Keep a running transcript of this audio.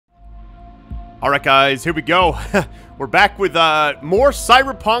Alright guys, here we go. We're back with more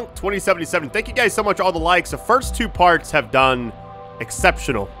Cyberpunk 2077. Thank you guys so much for all the likes. The first two parts have done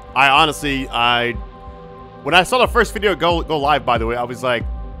exceptional. I honestly, when I saw the first video go live, by the way, I was like,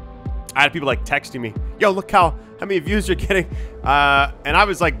 I had people like texting me, yo, look how many views you're getting. And I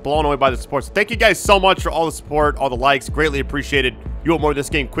was like blown away by the support. So thank you guys so much for all the support, all the likes. Greatly appreciated. You want more of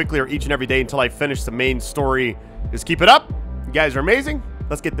this game quickly or each and every day until I finish the main story. Just keep it up. You guys are amazing.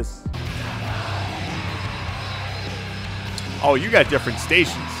 Let's get this. Oh, you got different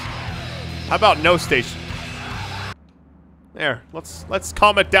stations. How about no station? There. Let's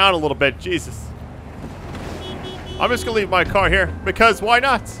calm it down a little bit. Jesus. I'm just gonna leave my car here because why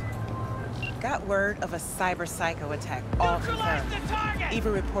not? Got word of a cyber psycho attack, all confirmed.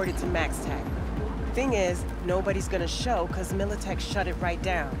 Even reported to MaxTech. Thing is, nobody's gonna show because Militech shut it right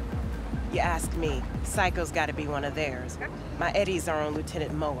down. You ask me, Psycho's gotta be one of theirs. My Eddies are on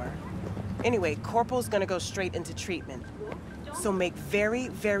Lieutenant Mower. Anyway, Corpo's gonna go straight into treatment. So make very,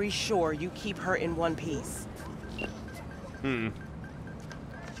 very sure you keep her in one piece. Can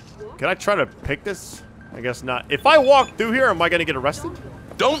I try to pick this? I guess not. If I walk through here, am I gonna get arrested?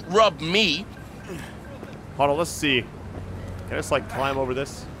 Don't rub me. Hold on, let's see. Can I just like climb over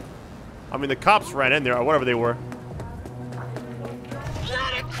this? I mean, the cops ran in there, or whatever they were.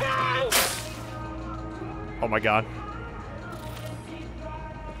 Let it go! Oh my god.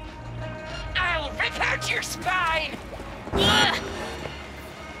 I'll rip out your spine!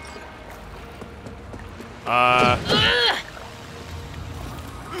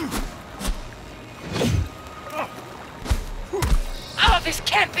 Oh, this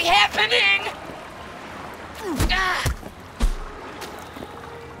can't be happening!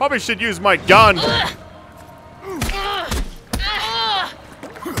 Probably should use my gun. Pain!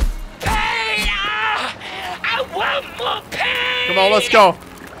 I want more pain! Come on, let's go.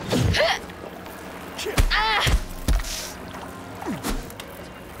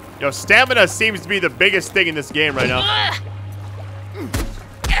 Yo, stamina seems to be the biggest thing in this game right now.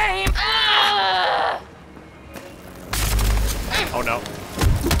 Aim! Oh no.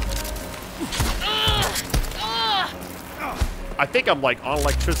 I think I'm like on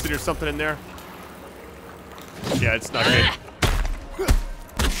electricity or something in there. Yeah, it's not good.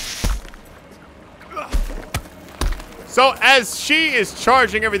 So as she is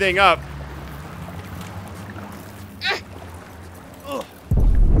charging everything up.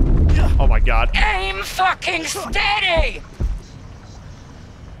 Oh my god. Aim fucking steady!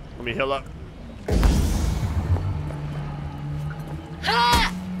 Let me heal up.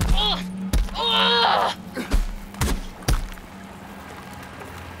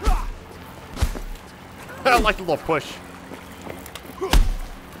 I like the little push.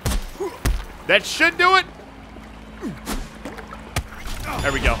 That should do it.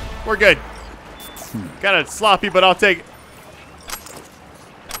 There we go. We're good. Kinda sloppy, but I'll take it.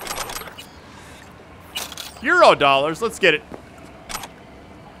 Euro dollars. Let's get it.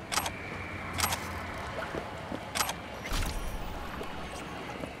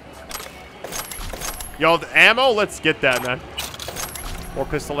 Yo, the ammo. Let's get that, man. More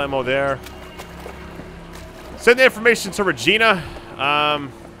pistol ammo there. Send the information to Regina.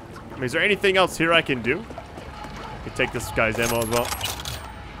 Is there anything else here I can do? I can take this guy's ammo as well.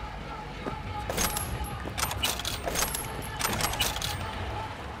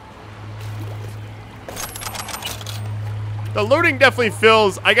 The looting definitely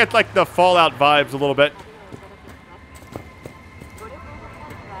feels, I get like the Fallout vibes a little bit.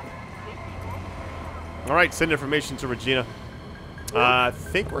 All right, send information to Regina. I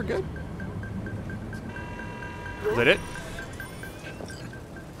think we're good. Is that it?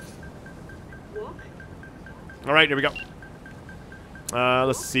 All right, here we go.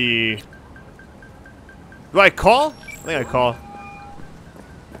 Let's see. Do I call? I think I call.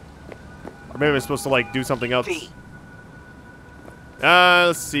 Or maybe I'm supposed to like do something else.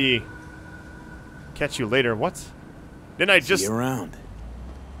 Let's see. Catch you later. What? Didn't I just see you around?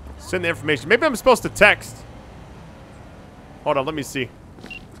 Send the information? Maybe I'm supposed to text. Hold on, let me see.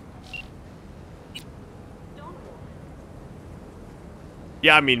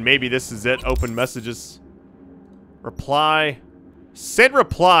 Yeah, I mean, maybe this is it. Open messages. Reply. Send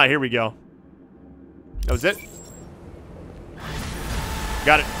reply. Here we go. That was it.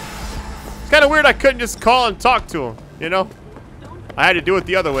 Got it. It's kind of weird I couldn't just call and talk to him, you know? I had to do it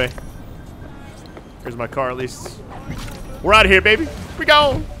the other way. Here's my car, at least. We're out of here, baby. Here we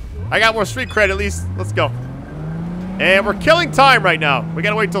go. I got more street cred, at least. Let's go. And we're killing time right now. We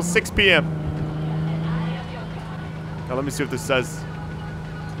gotta wait till 6 p.m. Now, let me see what this says.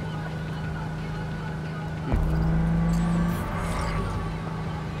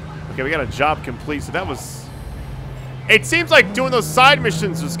 Okay, we got a job complete. So that was... It seems like doing those side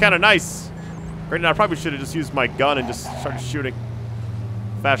missions was kind of nice. Right now, I probably should have just used my gun and just started shooting.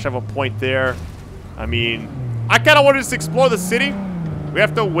 Fast have a point there. I mean, I kind of want to just explore the city. We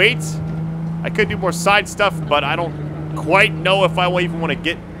have to wait. I could do more side stuff, but I don't quite know if I even want to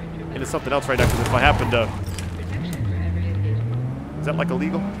get into something else right now. Because if I happen to... Is that like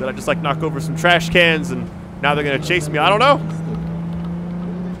illegal? Did I just like knock over some trash cans and now they're going to chase me? I don't know.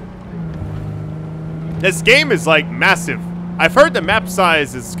 This game is like massive. I've heard the map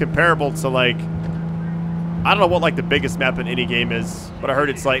size is comparable to like... I don't know what like the biggest map in any game is, but I heard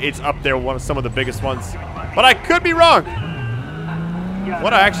it's like it's up there with some of the biggest ones. But I could be wrong.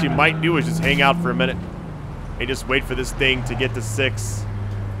 What I actually might do is just hang out for a minute and just wait for this thing to get to 6.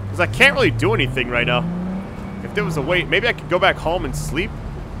 Because I can't really do anything right now. If there was a way, maybe I could go back home and sleep.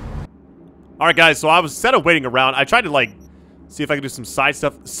 Alright guys, so I was instead of waiting around, I tried to like see if I could do some side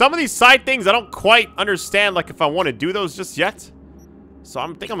stuff. Some of these side things I don't quite understand like if I want to do those just yet. So I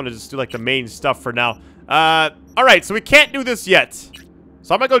think I'm going to just do like the main stuff for now. Alright, so we can't do this yet.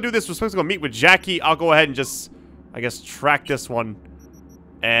 So I'm gonna go do this. We're supposed to go meet with Jackie. I'll go ahead and just, I guess, track this one.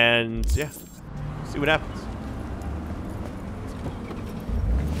 And, yeah. See what happens.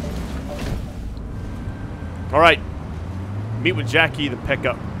 Alright. Meet with Jackie, then pick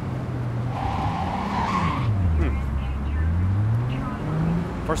up.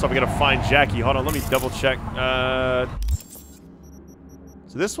 First off, we gotta find Jackie. Hold on, let me double check.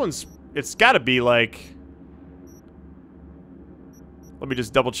 So this one's, it's gotta be like... Let me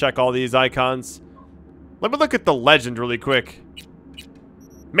just double check all these icons. Let me look at the legend really quick.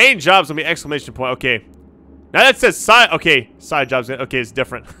 Main jobs will be exclamation point. Okay. Now that says side. Okay. Side jobs. Okay, it's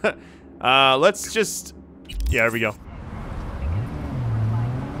different. Let's just. Yeah, there we go.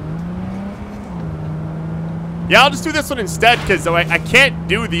 Yeah, I'll just do this one instead because I can't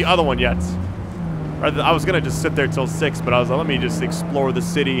do the other one yet. I was going to just sit there till 6, but I was like, let me just explore the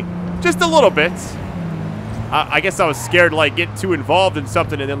city just a little bit. I guess I was scared to like get too involved in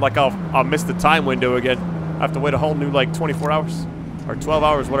something and then like I'll miss the time window again. I have to wait a whole new like 24 hours or 12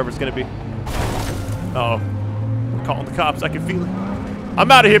 hours, whatever it's gonna be. Uh-oh. I'm calling the cops. I can feel it.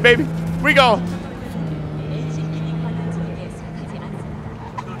 I'm out of here, baby. We go.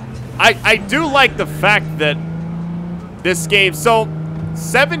 I do like the fact that this game, so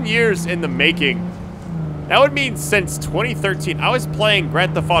 7 years in the making. That would mean since 2013. I was playing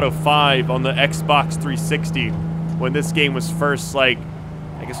Grand Theft Auto 5 on the Xbox 360 when this game was first, like,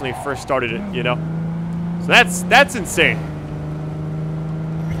 I guess when they first started it, you know? So that's insane.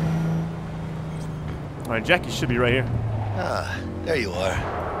 All right, Jackie should be right here. Ah, there you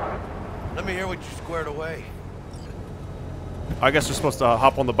are. Let me hear what you squared away. I guess we're supposed to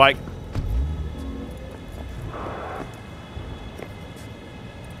hop on the bike.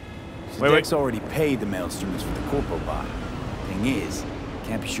 Deck's already paid the maelstroms for the Corpo bot. Thing is,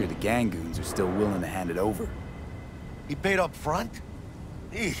 can't be sure the gang goons are still willing to hand it over. He paid up front?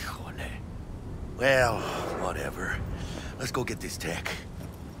 Híjole. Well, whatever. Let's go get this tech.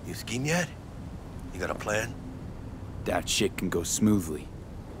 You scheme yet? You got a plan? That shit can go smoothly.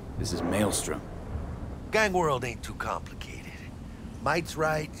 This is Maelstrom. Gang world ain't too complicated. Might's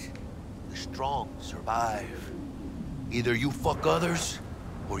right. The strong survive. Either you fuck others,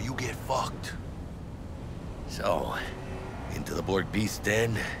 or you get fucked. So, into the Borg Beast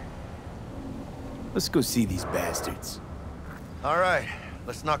Den. Let's go see these bastards. All right,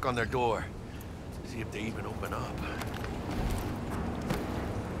 let's knock on their door. See if they even open up.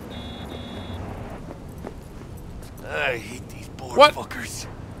 I hate these Borg fuckers.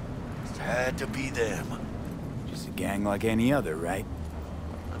 It had to be them. Just a gang like any other, right?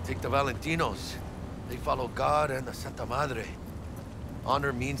 I'll take the Valentinos. They follow God and the Santa Madre.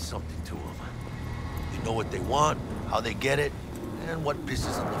 Honor means something to them. You know what they want, how they get it, and what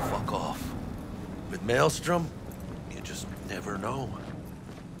pisses them the fuck off. With Maelstrom, you just never know.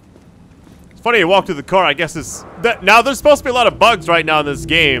 It's funny you walk through the car. I guess it's now there's supposed to be a lot of bugs right now in this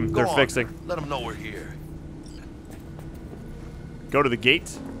game. They're fixing. Let them know we're here. Go to the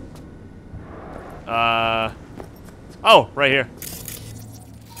gate. Oh, right here.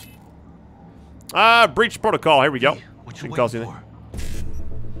 Breach protocol. Here we go. What you waiting for?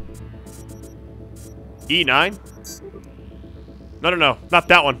 E9? No. Not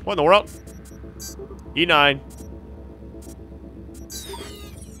that one. What in the world? E9.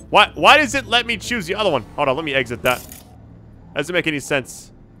 Why does it let me choose the other one? Hold on, let me exit that. Doesn't make any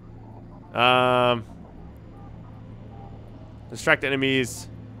sense. Distract enemies.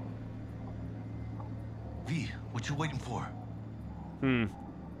 V, what you waiting for?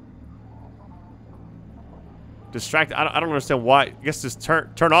 Distract. I don't understand why. I guess just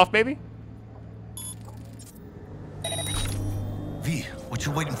turn off, maybe? V, what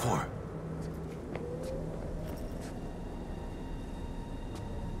you waiting for?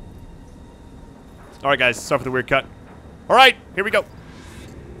 All right, guys. Sorry for the weird cut. All right, here we go.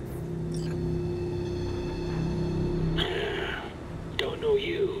 Don't know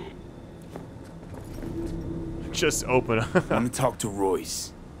you. Just open. I want to talk to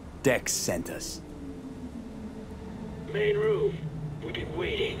Royce. Dex sent us. Main room. We've been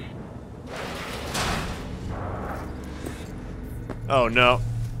waiting. Oh no.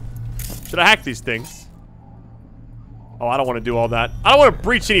 Should I hack these things? Oh, I don't want to do all that. I don't want to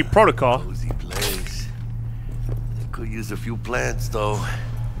breach any protocol. Cozy place. They could use a few plants, though.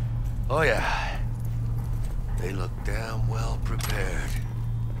 Oh yeah. They look damn well prepared.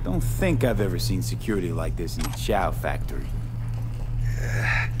 Don't think I've ever seen security like this in the Chow factory.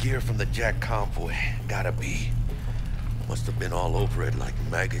 Gear from the Jack convoy. Gotta be. Must have been all over it like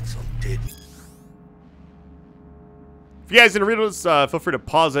maggots on tin. If you guys didn't read this, feel free to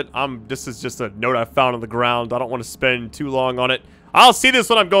pause it. This is just a note I found on the ground. I don't want to spend too long on it. I'll see this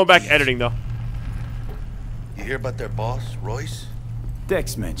when I'm going back editing, though. You hear about their boss, Royce?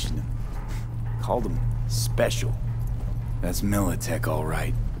 Dex mentioned him. Called him special. That's Militech, all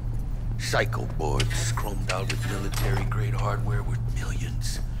right. Psycho board chromed out with military-grade hardware worth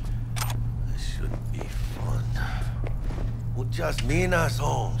millions. This should be fun. Well, just me and us,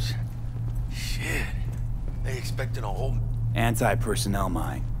 Holmes. Shit. They expecting a whole... Anti-personnel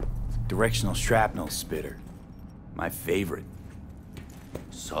mine. Directional shrapnel spitter. My favorite.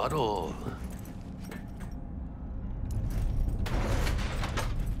 Subtle.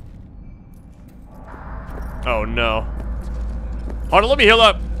 Oh no. Hold on, let me heal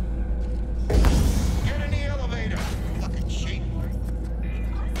up. Get in the elevator, fucking sheep.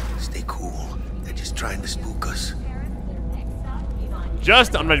 Stay cool. They're just trying to spook us.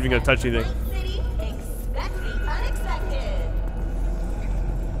 I'm not even gonna touch anything.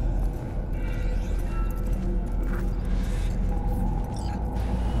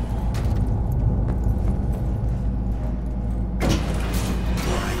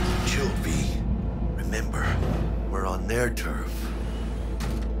 Their turf.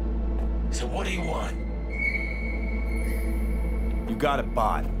 So what do you want? You got a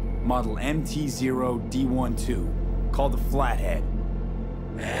bot. Model MT0D12. Called the Flathead.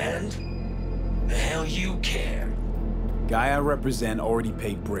 And? The hell you care? Guy I represent already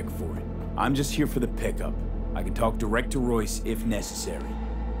paid brick for it. I'm just here for the pickup. I can talk direct to Royce if necessary.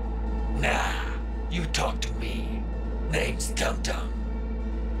 Nah, you talk to me. Name's Dum Dum.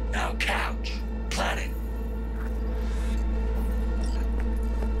 Now couch. Planet.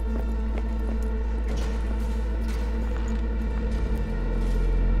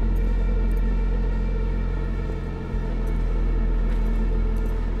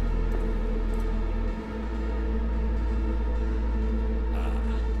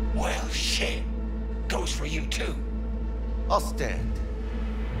 Well, shit. Goes for you too. I'll stand.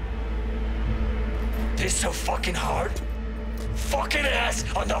 This so fucking hard? Fucking ass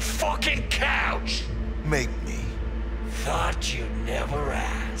on the fucking couch! Make me. Thought you'd never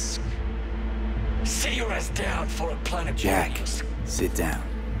ask. Sit your ass down for a planet. Jack, sit down.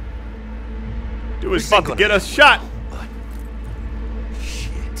 Dude is about to get us shot. But...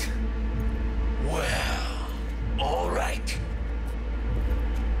 shit. Well, alright.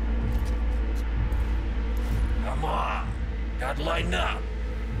 Come on. Gotta lighten up.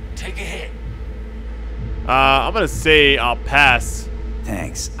 Take a hit. I'm gonna say I'll pass.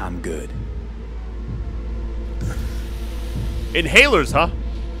 Thanks, I'm good. Inhalers, huh?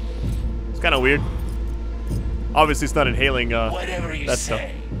 It's kind of weird. Obviously, it's not inhaling. Whatever you that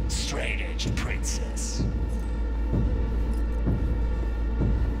say, straight-edged princess.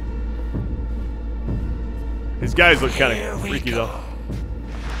 These guys look kind Here of we freaky, go. though.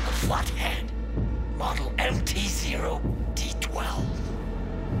 A Flathead, model MT0D12.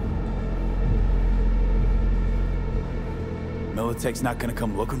 Militech's not gonna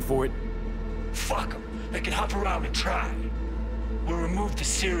come looking for it? Fuck them. They can hop around and try. We'll remove the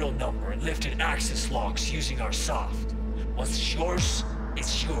serial number and lift in access logs using our soft. Once it's yours,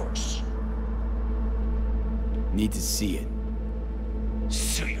 it's yours. Need to see it.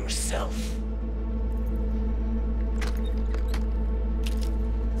 Sue yourself.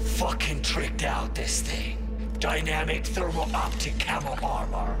 Fucking tricked out this thing. Dynamic thermal optic camo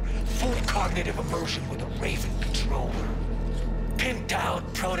armor. Full cognitive immersion with a Raven controller. Pimped out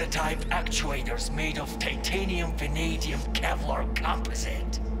prototype actuators made of titanium, vanadium, Kevlar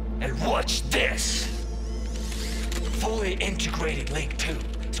composite. And watch this! Fully integrated Link 2,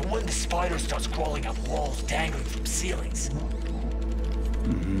 so when the spider starts crawling up walls dangling from ceilings.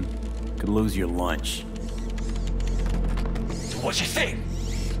 Could lose your lunch. So what you think?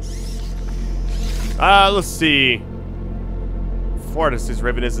 Let's see. Fortis'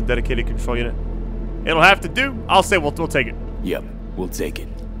 Riven is a dedicated control unit. It'll have to do. I'll say we'll take it. Yep, we'll take it.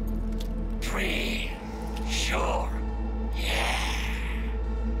 Sure. Yeah.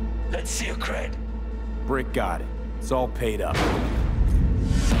 Let's see your cred. Brick got it. It's all paid up. Brick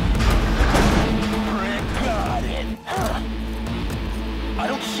got it. I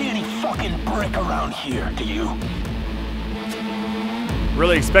don't see any fucking brick around here, do you?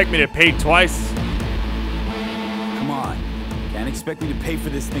 Really expect me to pay twice? Come on. Can't expect me to pay for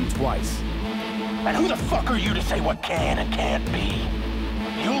this thing twice. And who the fuck are you to say what can and can't be?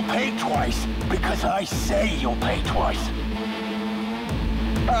 You'll pay twice because I say you'll pay twice.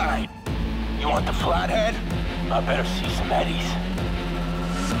 Alright. You want the flathead? I better see some eddies.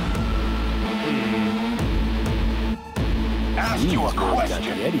 Ask you a Got question.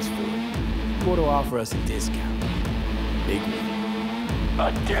 the eddies for it. Corpo offer us a discount. Big one.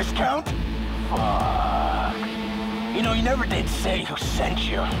 A discount? Fuck. You know, you never did say who sent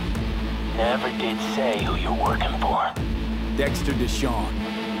you. Never did say who you're working for. Dexter Deshawn.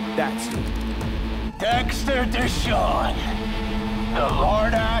 That's who. Dexter Deshawn. The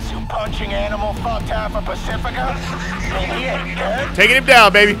lord ass who punching animal fucked half of Pacifica? And he ain't dead? Taking him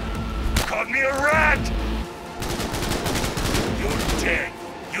down, baby. Called me a rat! You're dead.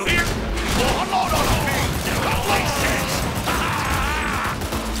 You hear? Oh, no. That makes sense.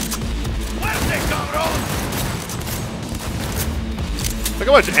 Where's they come, Look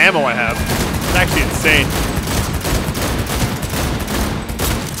how much ammo I have. It's actually insane.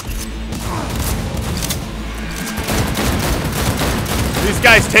 These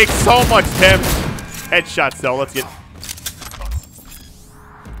guys take so much damage. Headshots, though. Let's get...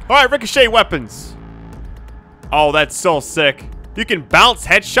 Alright, ricochet weapons. Oh, that's so sick. You can bounce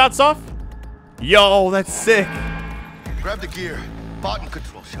headshots off? Yo, that's sick. Grab the gear. Button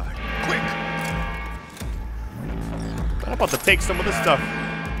control shot. Quick! I'm about to take some of this stuff.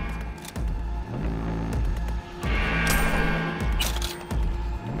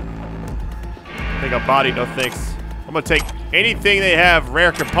 Take a body, no thanks. I'm gonna take anything they have,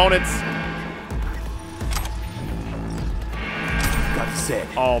 rare components. Got the set.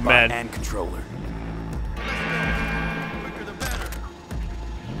 Oh, man. Bot and controller. Quicker the better.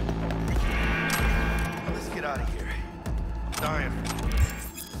 Now let's get out of here. I'm dying.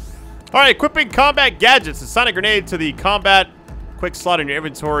 Alright, equipping combat gadgets. Assign a grenade to the combat. Quick slot in your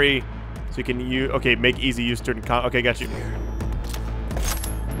inventory. So you can use... Okay, make easy use during combat. Okay, got you.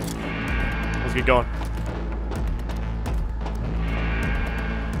 Let's get going.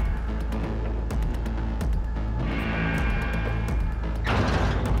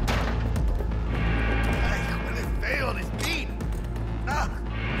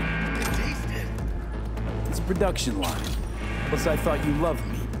 Production line. Plus, I thought you loved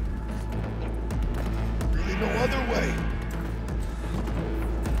me. Really no other way.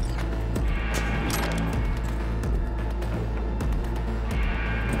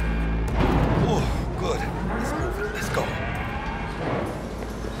 Oh, good. Let's move it. Let's go.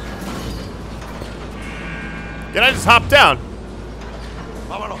 Can I just hop down?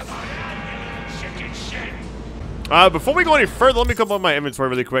 Vámonos. Before we go any further, let me come up with my inventory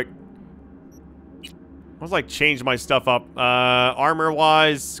really quick. I was like change my stuff up, armor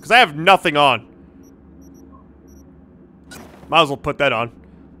wise, because I have nothing on. Might as well put that on.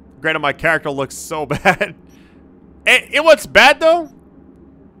 Granted, my character looks so bad. And what's bad though?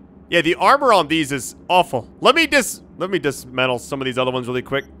 Yeah, the armor on these is awful. Let me dismantle some of these other ones really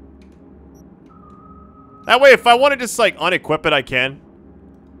quick. That way, if I want to just like unequip it, I can.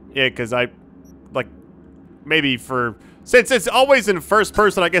 Yeah, because I like maybe for since it's always in first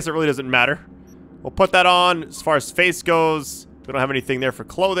person, I guess it really doesn't matter. We'll put that on. As far as face goes, we don't have anything there for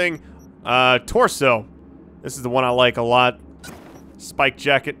clothing. Torso. This is the one I like a lot. Spike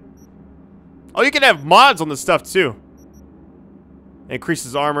jacket. Oh, you can have mods on this stuff too.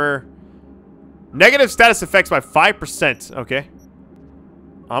 Increases armor. Negative status effects by 5%. Okay.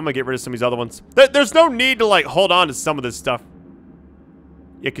 I'm gonna get rid of some of these other ones. There's no need to like hold on to some of this stuff.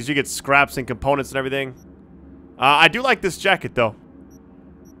 Yeah, because you get scraps and components and everything. I do like this jacket though.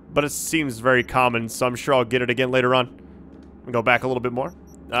 But it seems very common, so I'm sure I'll get it again later on. I'll go back a little bit more.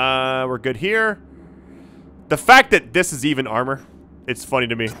 We're good here. The fact that this is even armor, it's funny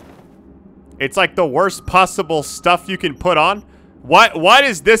to me. It's like the worst possible stuff you can put on. Why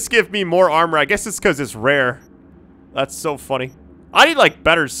does this give me more armor? I guess it's because it's rare. That's so funny. I need like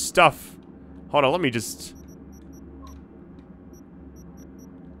better stuff. Hold on, let me just...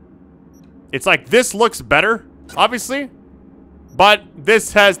 It's like this looks better, obviously, but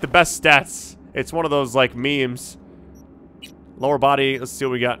this has the best stats. It's one of those like memes. Lower body, let's see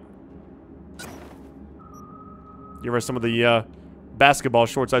what we got. Give her some of the basketball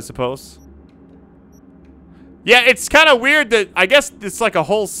shorts, I suppose. Yeah, it's kind of weird that I guess it's like a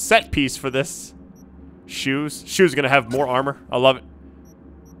whole set piece for this. Shoes. Shoes are gonna have more armor. I love it.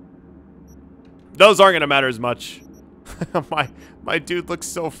 Those aren't gonna matter as much. my dude looks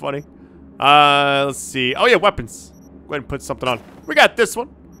so funny. Let's see. Oh yeah, weapons. Go ahead and put something on. We got this one.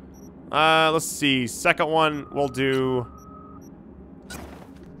 Let's see. Second one, we'll do.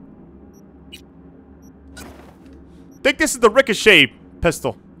 I think this is the Ricochet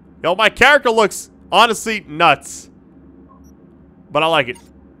pistol. Yo, my character looks honestly nuts, but I like it.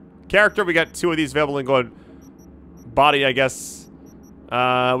 Character, we got 2 of these available and going. Body, I guess.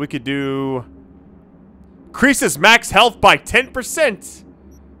 We could do. Increases max health by 10%.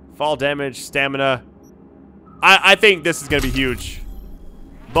 Fall damage, stamina. I think this is going to be huge.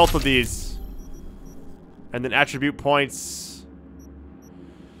 Both of these. And then attribute points.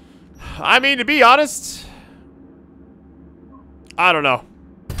 I mean, to be honest, I don't know.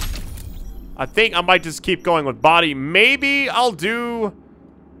 I think I might just keep going with body. Maybe I'll do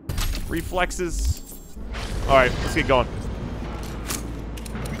reflexes. Alright, let's get going.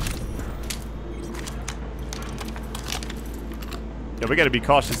 Yeah, we gotta be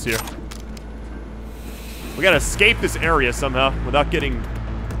cautious here. We gotta escape this area somehow without getting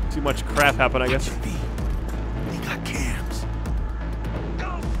too much crap happen, I guess. We got cams.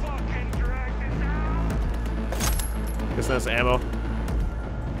 Go fucking drag this out. Guess that's ammo.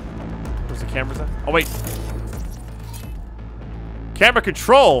 Where's the cameras at? Oh, wait. Camera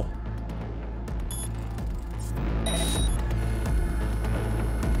control.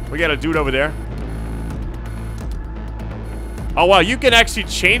 We got a dude over there. Oh, wow. You can actually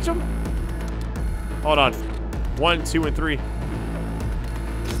change them? Hold on. 1, 2, and 3.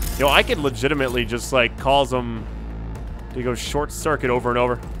 Yo, I could legitimately just, like, cause them to go short circuit over and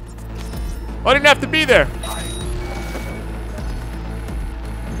over. Oh, I didn't have to be there.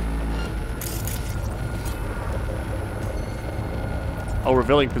 Oh,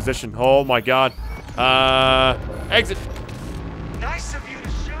 revealing position. Oh, my God. Exit. Nice of you to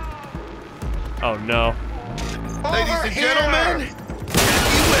show. Oh, no. Ladies and gentlemen,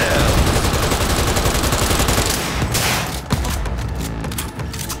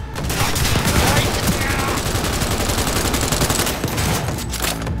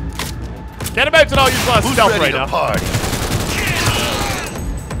 Can't imagine I'll use a lot of stealth right now. Party?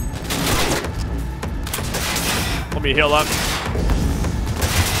 Let me heal up.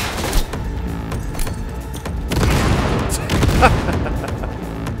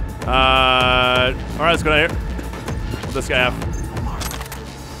 Alright, let's go down here. What's this guy have?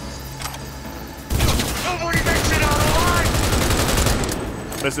 Nobody makes it out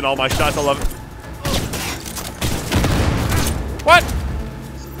alive. Missing all my shots, I love it. What?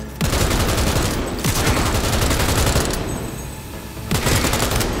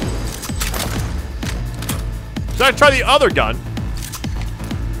 Should I try the other gun?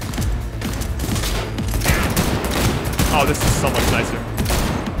 Oh, this is so much nicer.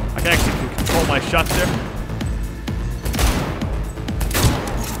 I can actually control my shots there.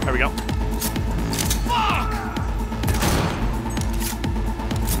 There we go. Fuck!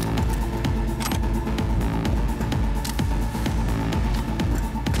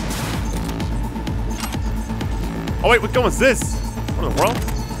 Oh wait, what gun was this? What in the world?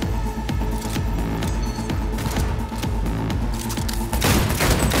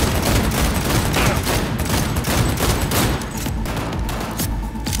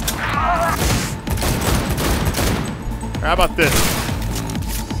 How about this?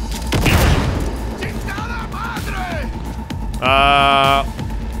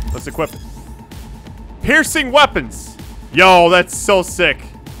 Let's equip it. Piercing weapons. Yo, that's so sick.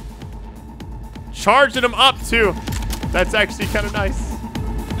 Charging them up too. That's actually kind of nice.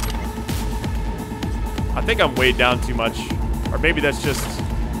 I think I'm weighed down too much. Or maybe that's just...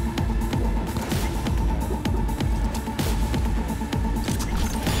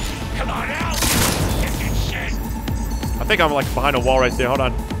 Come on out! Shit. I think I'm like behind a wall right there. Hold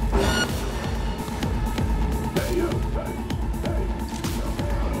on.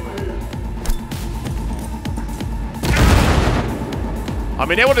 I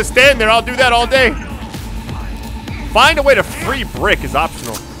mean, able to stand there, I'll do that all day. Find a way to free brick is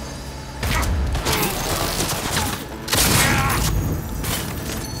optional.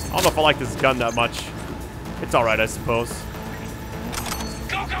 I don't know if I like this gun that much. It's alright, I suppose.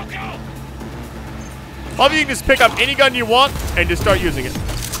 Go, go, go! Probably you can just pick up any gun you want and just start using it.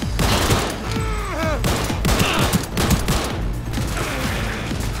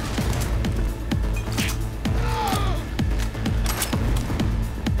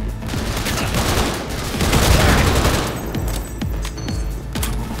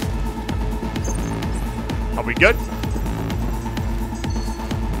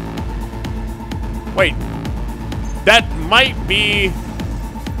 Wait. That might be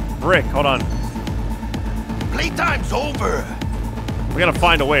brick. Hold on. Playtime's over. We gotta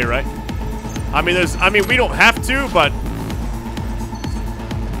find a way, right? I mean, we don't have to, but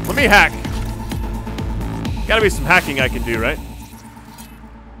let me hack. Gotta be some hacking I can do, right?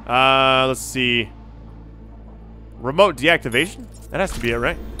 Let's see. Remote deactivation? That has to be it,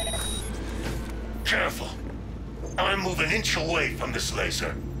 right? Careful. I'm moving an inch away from this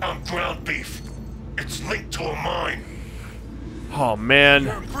laser. I'm ground beef. It's linked to a mine. Oh, man.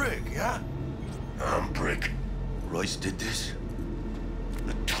 You're Brick, yeah? I'm Brick. Royce did this?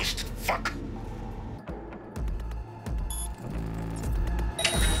 The twisted fuck.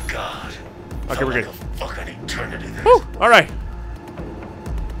 God. Okay, we're good. Like a fucking eternity this. Whew, all right.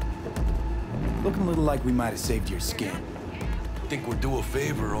 Looking a little like we might have saved your skin. Think we're due a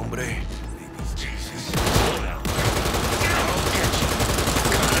favor, hombre. Jesus. Hold out. I'll get you.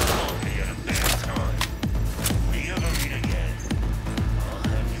 God called me at a bad time. We ever meet again, I'll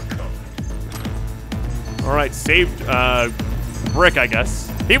have you covered. All right, saved Brick, I guess.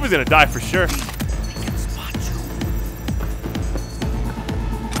 He was gonna die for sure.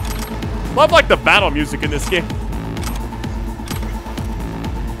 Love like the battle music in this game.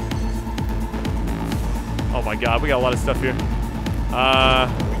 Oh my god, we got a lot of stuff here.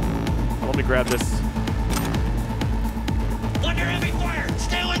 Let me grab this. Under heavy fire!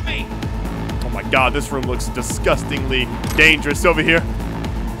 Stay with me! Oh my god, this room looks disgustingly dangerous over here.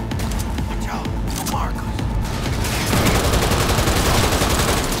 Watch out. Don't mark us.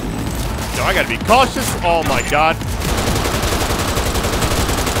 Yo, I gotta be cautious. Oh my god.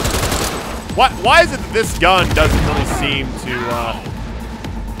 Why is it that this gun doesn't really seem to,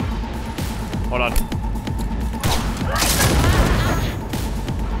 hold on.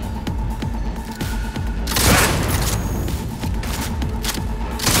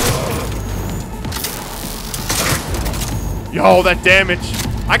 Yo, that damage.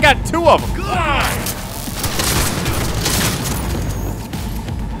 I got 2 of them.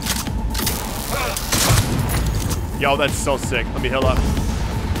 Yo, that's so sick. Let me heal up.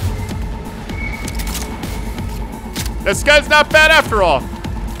 This guy's not bad after all.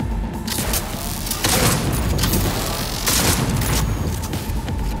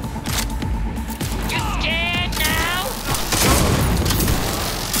 You scared now?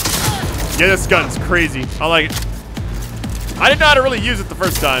 Yeah, this gun's crazy. I like it. I didn't know how to really use it the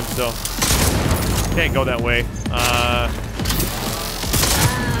first time, so can't go that way.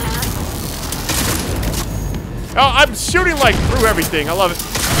 Oh, I'm shooting like through everything. I love it.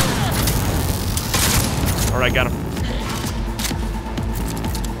 All right, got him.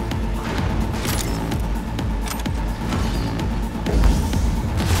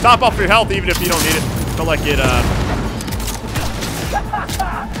 Top off your health even if you don't need it. Feel like it,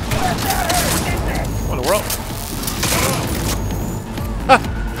 what in the world?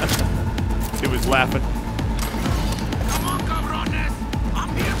 He was laughing. Come on, cabrones.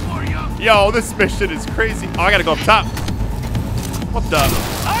 I'm here for you. Yo, this mission is crazy. Oh, I gotta go up top. What the?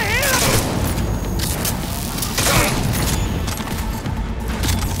 I hear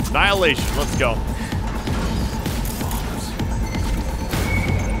Annihilation. Let's go.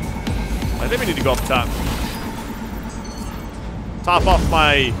 I think we need to go up top. Top off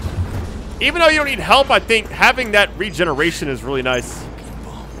my... Even though you don't need help, I think having that regeneration is really nice.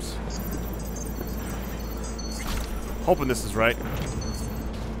 Hoping this is right.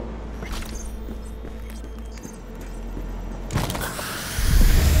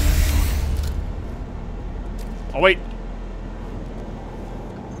 Oh, wait.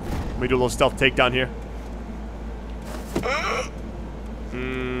 Let me do a little stealth takedown here.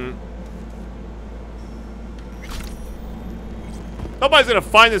 Nobody's gonna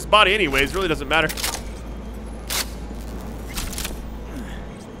find this body anyways. Really doesn't matter.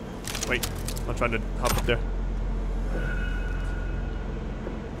 Wait. I'm trying to hop up there.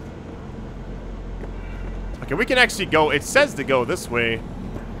 Okay, we can actually go. It says to go this way.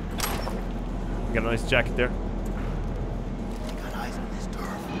 Got a nice jacket there. Got eyes on this turf.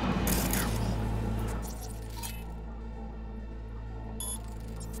 Careful.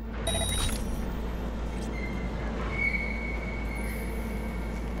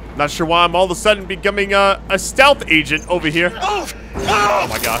 Not sure why I'm all of a sudden becoming a stealth agent over here. Oh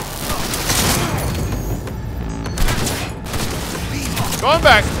my god. Going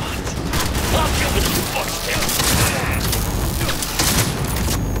back.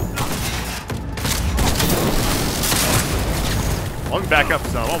 Let me back up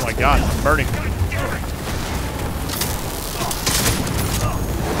some. Oh my god, I'm burning.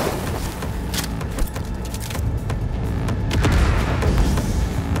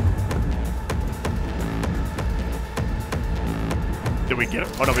 we get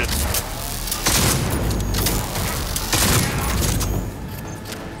him? Oh, no, we didn't.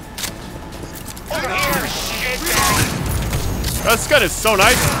 This gun is so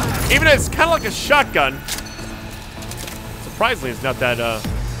nice. Even it's kind of like a shotgun. Surprisingly, it's not that,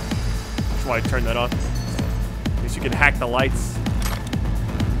 that's why I turned that on. At least you can hack the lights.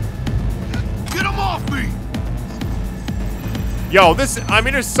 Get him off me! Yo, this, I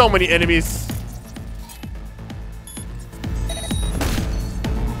mean, there's so many enemies.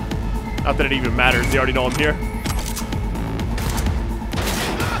 Not that it even matters, they already know I'm here.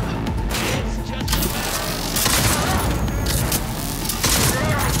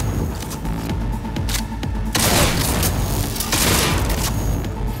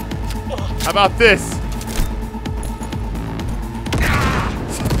 How about this?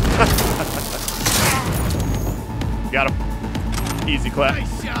 Got him. Easy clap.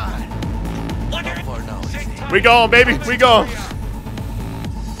 We going, baby. We going.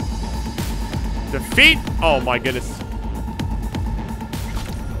 Defeat. Oh my goodness.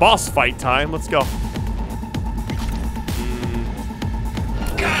 Boss fight time. Let's go.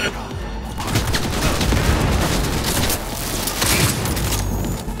 Got him.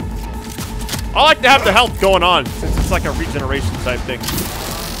 I like to have the health going on since it's like a regeneration type thing.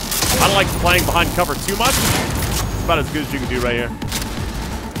 I don't like playing behind cover too much. It's about as good as you can do right here.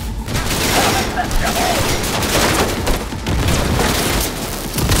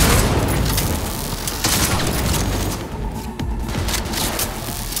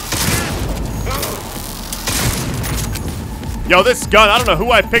 Yo, this gun, I don't know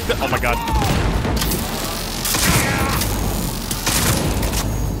who I picked it. Oh my god.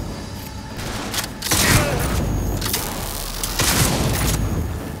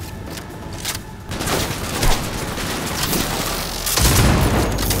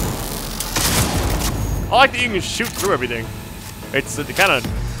 I like that you can shoot through everything. It's kind of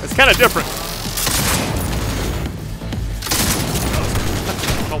different. I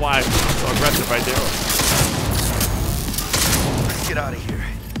don't know why I'm so aggressive right there. Let's get out of here.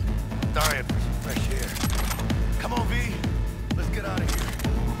 Dying for some fresh air. Come on, V. Let's get out of here.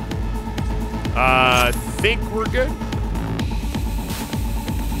 I think we're good.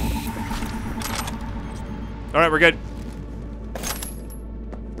 All right, we're good.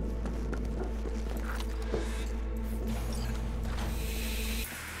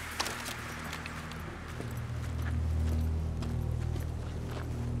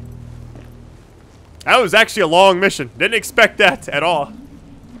 That was actually a long mission. Didn't expect that at all.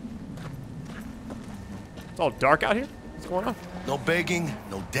 It's all dark out here. What's going on? No begging,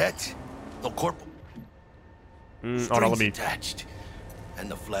 no debt, no corpo. Oh, no, let me. Attached, and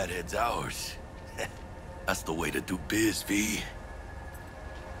the flathead's ours. That's the way to do biz, V.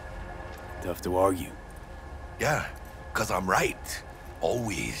 Tough to argue. Yeah, 'cause I'm right.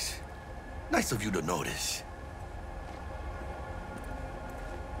 Always. Nice of you to notice.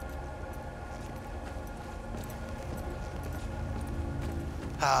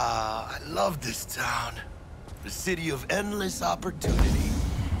 Ah, I love this town. The city of endless opportunity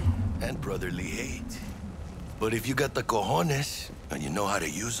and brotherly hate. But if you got the cojones and you know how to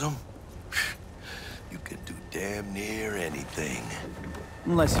use them, you can do damn near anything.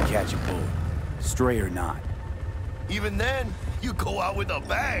 Unless you catch a bullet, stray or not. Even then, you go out with a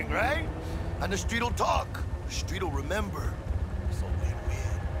bang, right? And the street'll talk. The street'll remember. So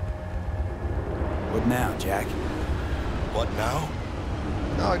win-win. What now, Jack? What now?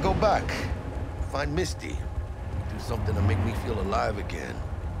 Now I go back. Find Misty. Do something to make me feel alive again.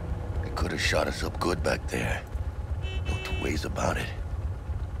 They could have shot us up good back there. No two ways about it.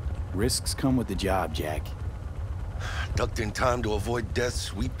 Risks come with the job, Jack. Ducked in time to avoid death's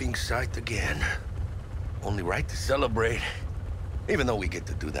sweeping sight again. Only right to celebrate. Even though we get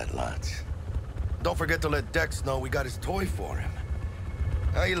to do that lots. Don't forget to let Dex know we got his toy for him.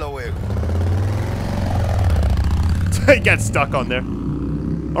 Ahí luego. He got stuck on there.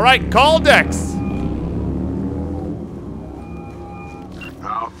 All right, call Dex.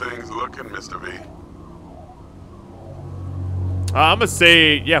 How things looking, Mr. V? I'm gonna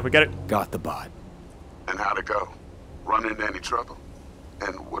say, yeah, we got it. Got the bot. And how'd it go? Run into any trouble?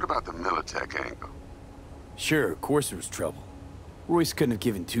 And what about the Militech angle? Sure, of course there was trouble. Royce couldn't have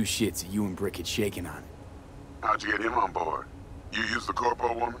given two shits that you and Brick had shaken on it. How'd you get him on board? You used the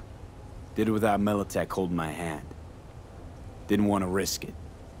Corpo woman? Did it without Militech holding my hand. Didn't want to risk it.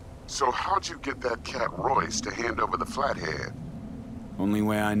 So how'd you get that cat Royce to hand over the Flathead? Only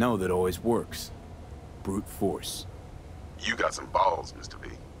way I know that always works. Brute force. You got some balls, Mr.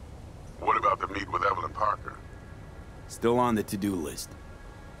 V. What about the meet with Evelyn Parker? Still on the to-do list.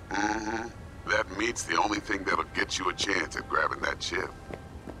 Mm-hmm. That meat's the only thing that'll get you a chance at grabbing that chip.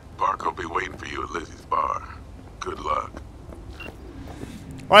 Park will be waiting for you at Lizzie's bar. Good luck.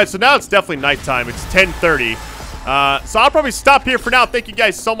 All right, so now it's definitely nighttime. It's 10:30. So I'll probably stop here for now. Thank you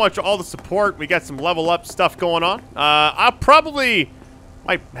guys so much for all the support. We got some level up stuff going on. I'll probably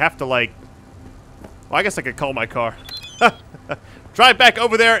might have to, like, well, I guess I could call my car. Drive back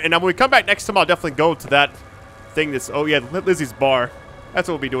over there, and when we come back next time, I'll definitely go to that thing that's, oh yeah, Lizzie's bar. That's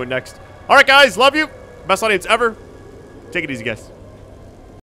what we'll be doing next. All right, guys, love you. Best audience ever. Take it easy, guys.